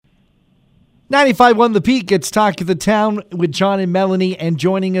95.1 The Peak, it's Talk of the Town with John and Melanie, and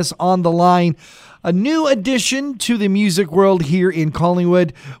joining us on the line, a new addition to the music world here in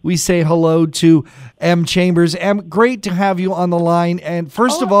Collingwood. We say hello to Em Chambers. Em, great to have you on the line. And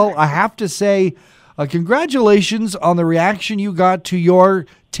first of all, I have to say, congratulations on the reaction you got to your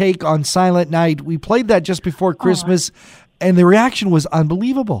take on Silent Night. We played that just before Christmas, and the reaction was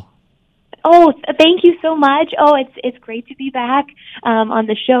unbelievable. Oh, thank you so much. Oh, it's great to be back on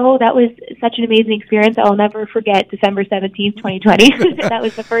the show. That was such an amazing experience. I'll never forget December 17th, 2020. That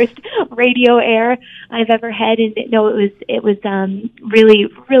was the first radio air I've ever had, and it was really,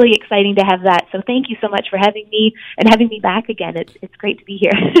 really exciting to have that. So thank you so much for having me and having me back again. It's great to be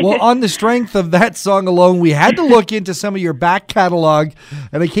here. Well, on the strength of that song alone, we had to look into some of your back catalog,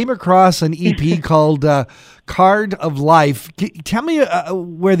 and I came across an EP called Card of Life. Tell me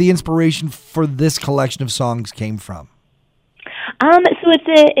where the inspiration for this collection of songs came from. So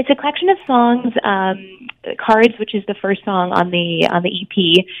it's a collection of songs. Cards, which is the first song on the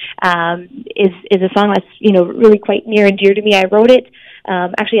EP, is a song that's really quite near and dear to me. I wrote it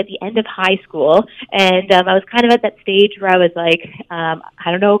actually at the end of high school, and I was kind of at that stage where I was like,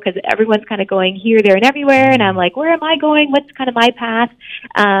 I don't know, because everyone's kind of going here, there, and everywhere, and I'm like, where am I going? What's kind of my path?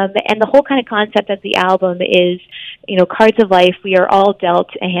 And the whole kind of concept of the album is, cards of life. We are all dealt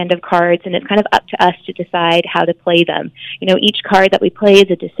a hand of cards, and it's kind of up to us to decide how to play them. Each card that we play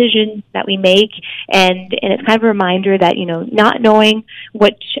is a decision that we make, and it's kind of a reminder that, not knowing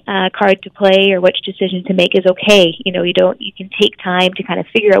which card to play or which decision to make is okay. You can take time to kind of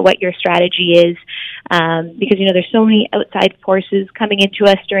figure out what your strategy is, because, there's so many outside forces coming into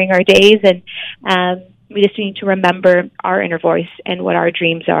us during our days, and we just need to remember our inner voice and what our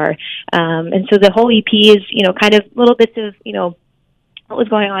dreams are. And so the whole EP is, kind of little bits of, what was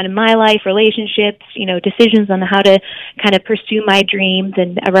going on in my life, relationships, decisions on how to kind of pursue my dreams,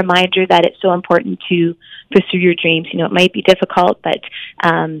 and a reminder that it's so important to pursue your dreams. It might be difficult, but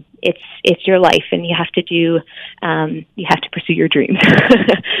it's your life, and you have to pursue your dreams.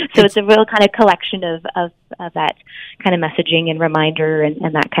 So it's a real kind of collection of that kind of messaging and reminder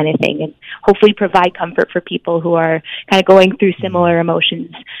and that kind of thing, and hopefully provide comfort for people who are kind of going through similar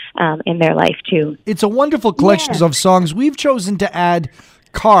emotions in their life too. It's a wonderful collection of songs. We've chosen to add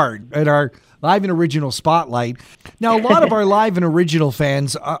Card at our Live and Original Spotlight. Now, a lot of our Live and Original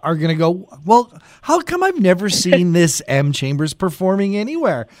fans are going to go, well, how come I've never seen this Em Chambers performing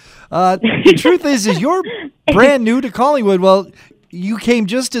anywhere? The truth is you're brand new to Collingwood. Well, you came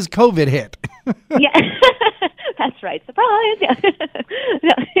just as COVID hit. Yeah, that's right. Surprise.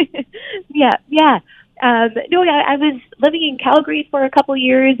 Yeah. I was living in Calgary for a couple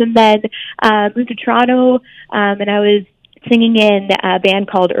years, and then moved to Toronto, and I was singing in a band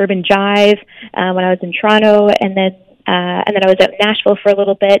called Urban Jive when I was in Toronto, and then I was out in Nashville for a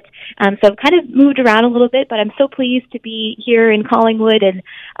little bit. So I've kind of moved around a little bit, but I'm so pleased to be here in Collingwood, and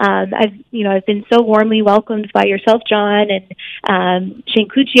I've been so warmly welcomed by yourself, John, and Shane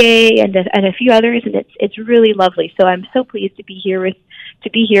Cloutier, and a few others, and it's really lovely. So I'm so pleased to be here in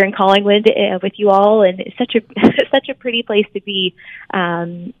Collingwood with you all, and it's such a pretty place to be.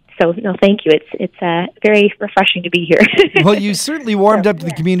 So, no, thank you. It's very refreshing to be here. Well, you certainly warmed up to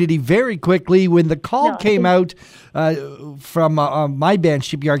the community very quickly. When the call came out from my band,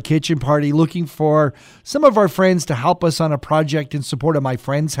 Shipyard Kitchen Party, looking for some of our friends to help us on a project in support of my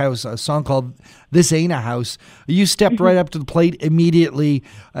friend's house, a song called This Ain't a House, you stepped right up to the plate immediately,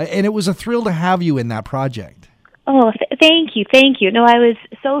 and it was a thrill to have you in that project. Oh, thank you. No, I was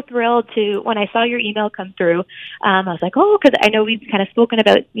so thrilled when I saw your email come through. I was like, because I know we've kind of spoken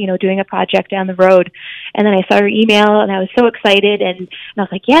about, doing a project down the road. And then I saw your email, and I was so excited, and I was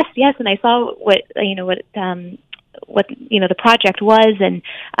like, yes. And I saw what the project was, and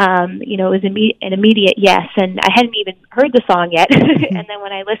it was an immediate yes. And I hadn't even heard the song yet. And then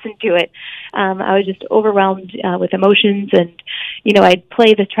when I listened to it, I was just overwhelmed with emotions, and I'd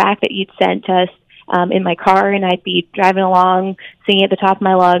play the track that you'd sent us in my car, and I'd be driving along, singing at the top of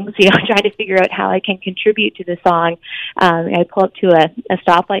my lungs, trying to figure out how I can contribute to the song. I'd pull up to a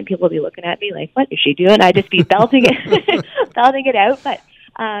stoplight, and people would be looking at me like, what is she doing? I'd just be belting it out. But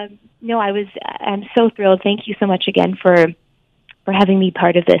I'm so thrilled. Thank you so much again for having me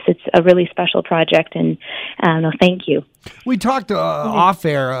part of this. It's a really special project, and thank you. We talked off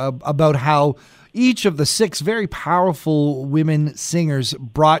air about how each of the 6 very powerful women singers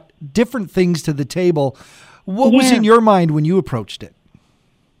brought different things to the table. What was in your mind when you approached it?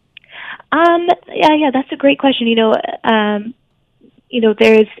 Yeah, that's a great question. There's,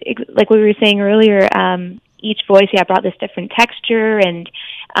 like we were saying earlier, each voice, brought this different texture, and,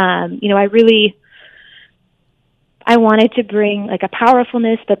 I really, I wanted to bring like a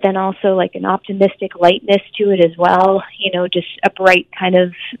powerfulness, but then also like an optimistic lightness to it as well. Just a bright kind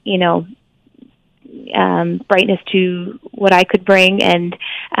of, brightness to what I could bring, and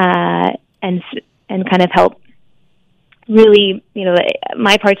kind of help. Really,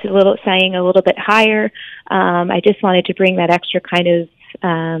 my part's sang a little bit higher. I just wanted to bring that extra kind of,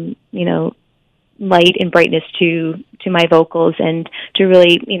 light and brightness to my vocals, and to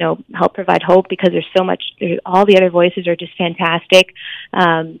really, help provide hope, because there's so much. All the other voices are just fantastic.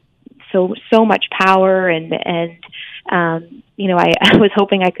 So much power, and I was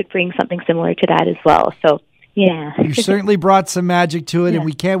hoping I could bring something similar to that as well. So. Yeah. You certainly brought some magic to it, and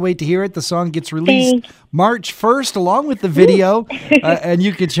we can't wait to hear it. The song gets released March 1st along with the video, and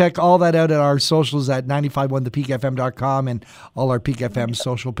you can check all that out at our socials at 951thepeakfm.com and all our Peak FM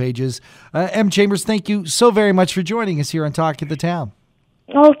social pages. M. Chambers, thank you so very much for joining us here on Talk of the Town.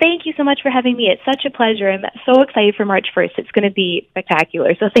 Oh, thank you so much for having me. It's such a pleasure. I'm so excited for March 1st. It's going to be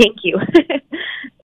spectacular, so thank you.